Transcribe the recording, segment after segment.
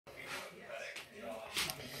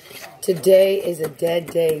Today is a dead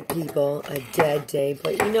day, people. A dead day.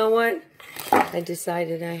 But you know what? I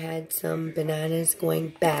decided I had some bananas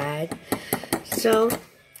going bad. So,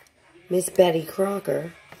 Miss Betty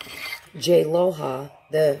Crocker, J. Loha,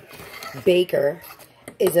 the baker,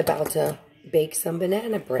 is about to bake some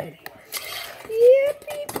banana bread. Yeah,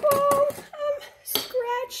 people.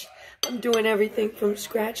 Scratch. I'm doing everything from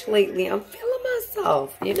scratch lately. I'm feeling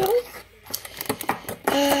myself, you know?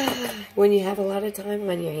 When you have a lot of time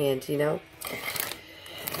on your hands, you know?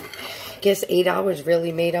 Guess 8 hours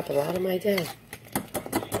really made up a lot of my day.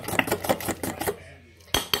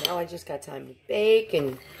 Now I just got time to bake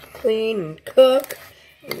and clean and cook.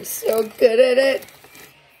 I'm so good at it.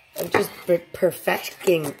 I'm just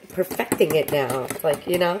perfecting it now. It's like,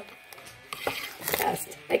 you know,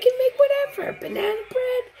 best. I can make whatever. Banana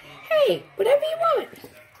bread. Hey, whatever you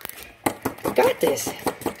want. Got this.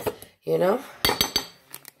 You know?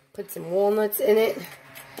 Put some walnuts in it.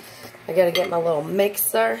 I gotta get my little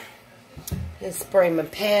mixer. And spray my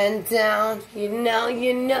pan down. You know.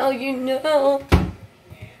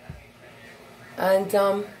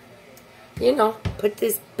 And, you know, put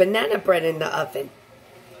this banana bread in the oven.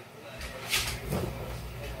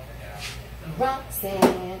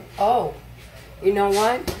 Roxanne. Oh, you know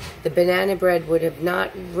what? The banana bread would have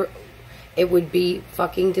not... It would be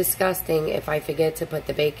fucking disgusting if I forget to put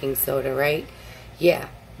the baking soda, right? Yeah,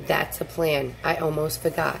 that's a plan. I almost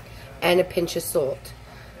forgot. And a pinch of salt.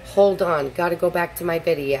 Hold on. Gotta go back to my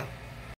video.